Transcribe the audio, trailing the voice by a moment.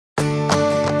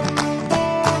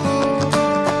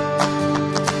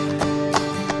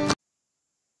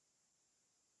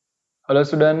Hello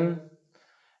student,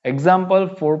 example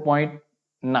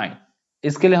 4.9।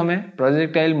 इसके लिए हमें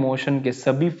प्रोजेक्टाइल मोशन के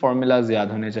सभी फॉर्मूलाज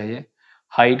याद होने चाहिए।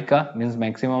 हाइट का means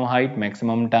maximum height,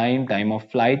 maximum time, time of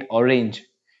flight और रेंज,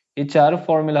 ये चार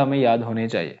फॉर्मूला हमें याद होने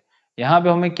चाहिए। यहाँ पे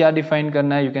हमें क्या डिफाइन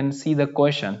करना है, you can see the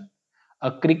question. A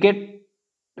cricket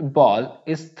ball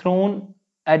is throne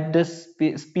at the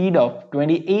speed of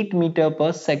 28 metre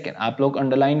पर सेकेंड। आप लोग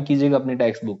अंडरलाइन कीजिएगा अपने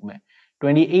टेक्स्ट बुक में,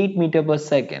 28 मीटर पर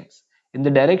second in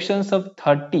the directions of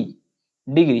 30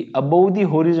 degree above the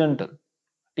horizontal।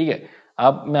 ठीक है,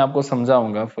 अब मैं आपको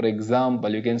समझाऊंगा। For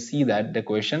example you can see that the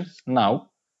question now,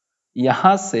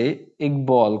 यहां से एक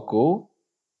बॉल को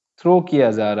थ्रो किया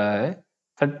जा रहा है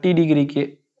 30 डिग्री के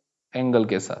एंगल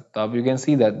के साथ, तो आप you can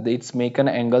see that it's make an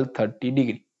angle 30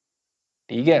 degree.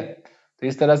 ठीक है, तो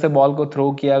इस तरह से बॉल को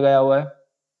थ्रो किया गया हुआ है।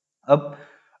 अब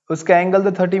उसका एंगल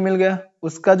तो 30 मिल गया,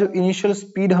 उसका जो इनिशियल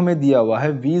स्पीड हमें दिया हुआ है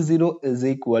v0 is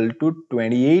equal to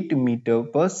 28 metre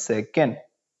पर सेकेंड।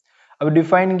 अब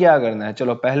डिफाइन क्या करना है,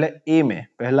 चलो पहले ए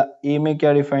में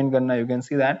क्या डिफाइन करना है, you can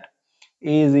see that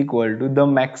A is equal to the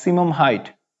maximum height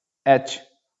h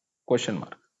question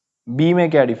mark. B में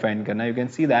क्या डिफाइन करना है, you can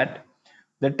see that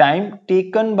the time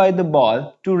taken by the ball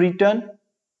to return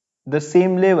the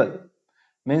same level,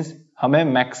 means हमें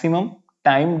maximum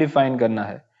time define करना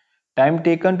है। Time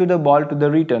taken to the ball to the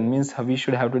return means we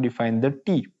should have to define the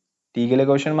T के लिए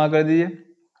question mark कर दीजिए।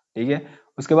 ठीक है,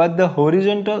 उसके बाद the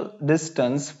horizontal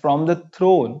distance from the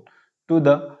throne to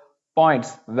the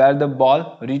points where the ball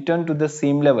return to the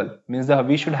same level means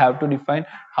we should have to define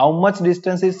how much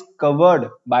distance is covered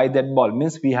by that ball,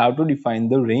 means we have to define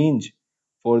the range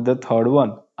for the third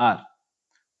one are.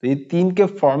 तो ये तीन के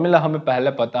formula हमें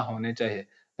पहले पता होने चाहिए,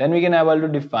 then we can able to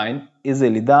define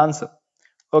easily the answer.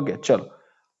 Okay चलो,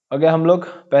 अगर हम लोग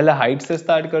पहले हाइट से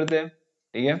स्टार्ट करते हैं।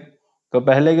 ठीक है, तो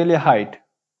पहले के लिए height,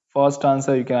 first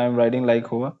answer you can I am writing like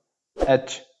होगा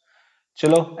h।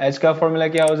 चलो h का फॉर्मूला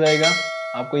क्या हो जाएगा,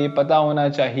 आपको ये पता होना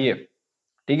चाहिए।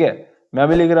 ठीक है, मैं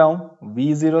अभी लिख रहा हूं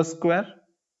v0 स्क्वायर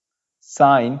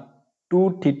साइन 2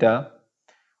 थीटा,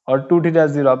 और 2 थीटा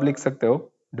 0 आप लिख सकते हो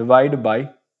डिवाइड बाई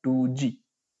 2g।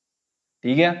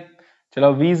 ठीक है,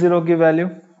 चलो v0 की value,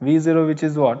 v0 which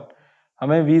is what,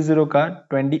 हमें v0 का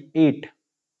 28,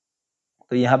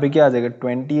 तो यहां पे क्या आ जाएगा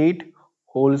 28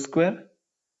 whole square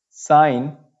sine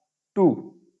 2,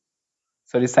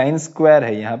 sorry sine square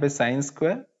है यहाँ पे, साइन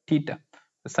स्क्वायर थीटा,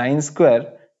 तो साइन स्क्वायर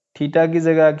थीटा की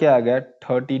जगह क्या आ गया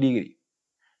 30 डिग्री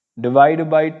डिवाइड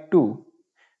बाई 2,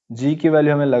 जी की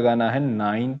वैल्यू हमें लगाना है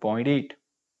 9.8।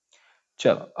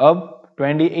 चलो अब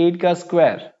 28 का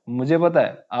स्क्वायर मुझे पता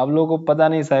है, आप लोगों को पता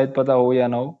नहीं, शायद पता हो या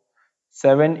ना हो,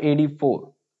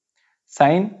 784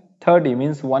 साइन 30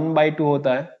 मीन्स 1/2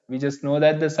 होता है। We just know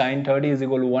that the sign 30 is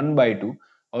equal 1/2,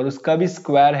 और उसका भी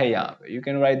स्क्वायर है यहाँ पे, you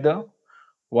can write the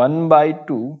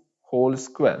 1/2 whole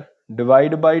square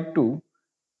divide by 2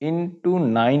 into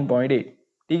 9.8।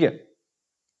 ठीक है,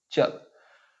 चल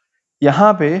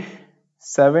यहाँ पे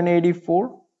 784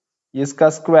 ये इसका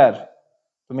स्क्वायर,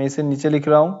 तो मैं इसे नीचे लिख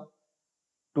रहा हूं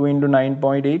 2 इंटू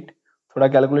 9.8, थोड़ा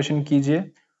कैलकुलेशन कीजिए,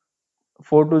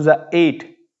 4 2 जा 8,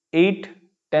 8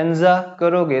 10 जा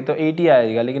करोगे तो 80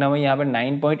 आएगा, लेकिन हमें यहाँ पे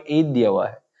 9.8 दिया हुआ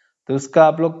है, तो उसका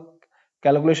आप लोग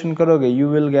कैलकुलेशन करोगे you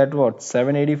will get what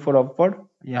 784 upward,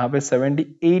 यहाँ पे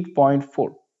 78.4।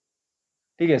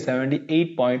 ठीक है,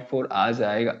 78.4 आ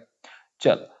जाएगा।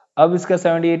 चल अब इसका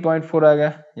 78.4 आ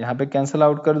गया, यहाँ पे कैंसिल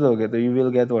आउट कर दोगे तो you will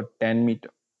get what 10 metre.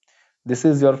 This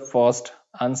is your first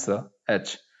answer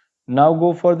H. Now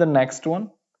go for the next one.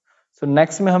 So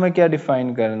next में हमें क्या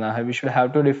डिफाइन करना है, we should have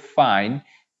to define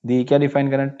the, क्या डिफाइन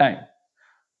करना है टाइम,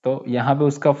 तो यहाँ पे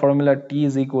उसका formula t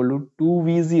is equal to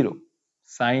 2v0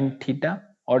 sine theta,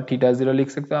 और थीटा 0 लिख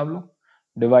सकते हो आप लोग,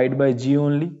 divide by g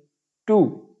only 2,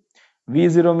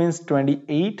 v0 means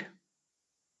 28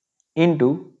 into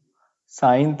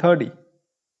sine 30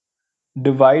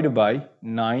 divide by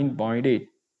 9.8।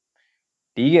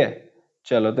 ठीक है,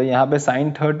 चलो तो यहाँ पे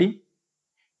साइन 30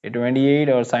 ये 28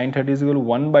 और sign 30 is equal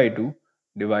 1/2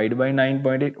 divide by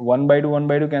 9.8,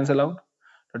 1/2 cancel out,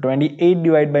 तो 28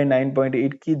 डिवाइड बाई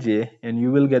 9.8 कीजिए and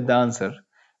you will get the answer.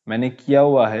 मैंने किया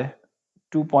हुआ है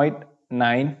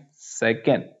 2.9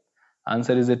 सेकेंड,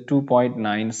 आंसर इज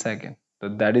 2.9 सेकेंड, तो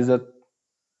that is the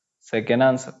second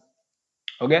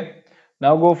answer. Okay,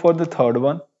 now go for the third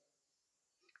one.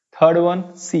 Third one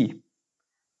सी,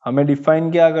 हमें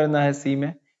define क्या करना है, सी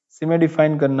में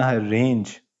डिफाइन करना है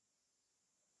range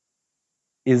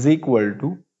is equal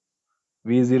to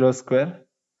v0 square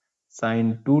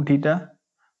sine 2 theta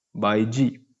by जी।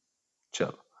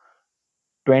 चलो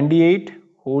 28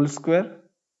 whole square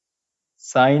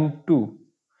sine 2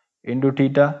 into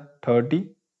theta 30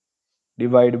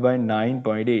 divide by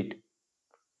 9.8।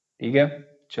 ठीक है,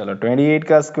 चलो 28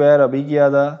 का स्क्वायर अभी किया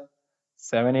था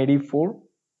 784,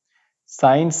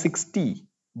 साइन 60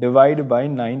 डिवाइड बाई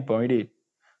 9.8।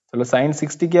 चलो साइन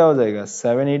 60 क्या हो जाएगा,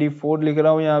 784 लिख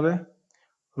रहा हूं यहाँ पे,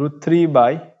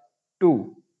 √3/2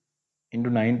 इंटू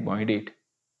 9.8।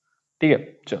 ठीक है,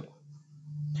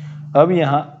 चलो अब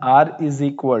यहाँ r इज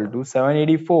इक्वल टू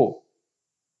 784,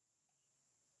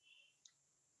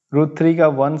 √3 का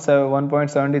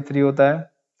 1.73 होता है,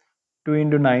 2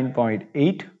 इंटू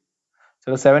 9.8।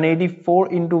 चलो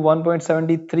 784 इंटू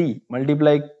 1.73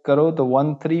 मल्टीप्लाई करो तो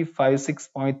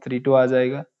 1356.32 आ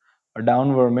जाएगा, और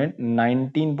डाउनवर्ड में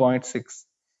 19.6।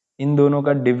 इन दोनों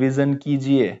का डिवीजन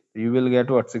कीजिए, you will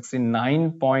get what,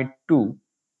 69.2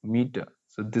 metre.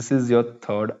 So this is your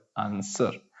third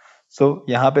answer. सो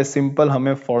यहाँ पे सिंपल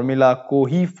हमें फॉर्मूला को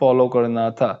ही फॉलो करना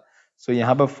था। सो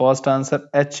यहाँ पे first answer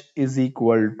h is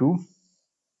equal to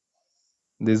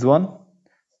this one,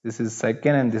 this is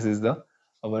second, and this is the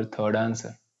our third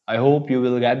answer. I hope you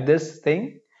will get this thing.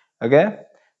 Okay,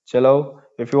 chalo,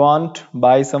 if you want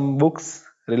buy some books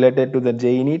related to the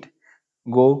JEE NEET,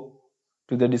 go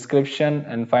to the description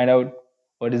and find out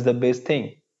what is the best thing.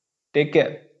 Take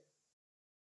care.